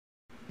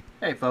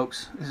Hey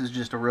folks, this is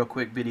just a real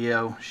quick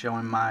video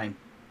showing my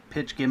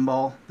pitch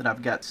gimbal that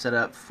I've got set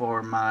up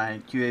for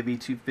my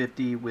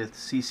QAV250 with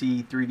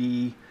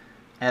CC3D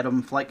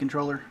Atom flight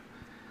controller.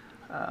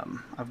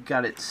 I've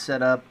got it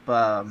set up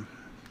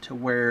to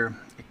where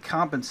it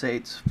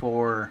compensates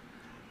for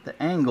the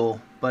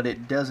angle, but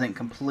it doesn't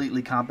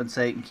completely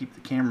compensate and keep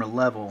the camera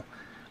level.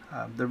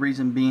 The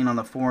reason being, on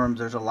the forums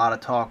there's a lot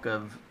of talk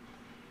of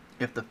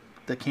if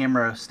the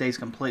camera stays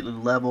completely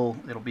level,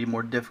 it'll be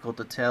more difficult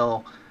to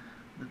tell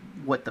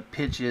what the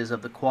pitch is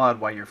of the quad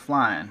while you're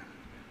flying.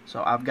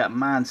 So I've got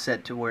mine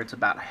set to where it's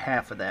about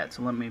half of that.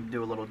 So let me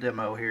do a little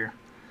demo here.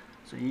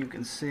 So you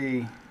can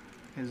see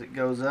as it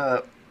goes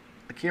up,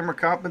 the camera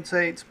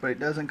compensates, but it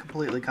doesn't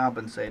completely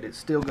compensate. It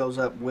still goes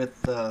up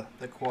with the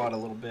quad a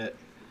little bit.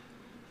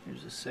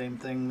 Here's the same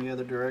thing the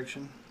other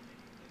direction.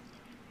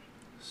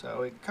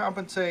 So it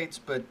compensates,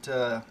 but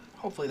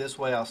hopefully this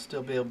way I'll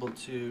still be able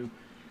to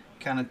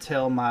kind of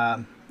tell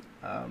my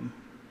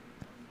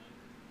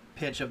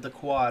pitch of the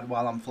quad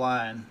while I'm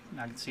flying.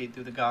 I can see it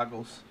through the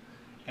goggles.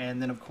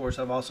 And then of course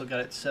I've also got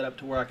it set up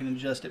to where I can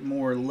adjust it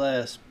more or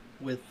less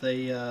with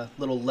a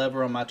little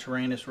lever on my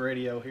Taranis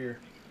radio here.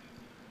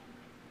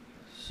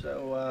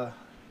 So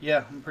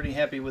yeah, I'm pretty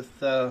happy with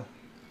how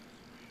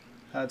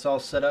it's all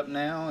set up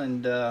now,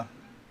 and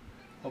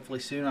hopefully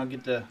soon I'll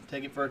get to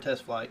take it for a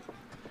test flight.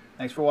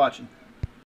 Thanks for watching.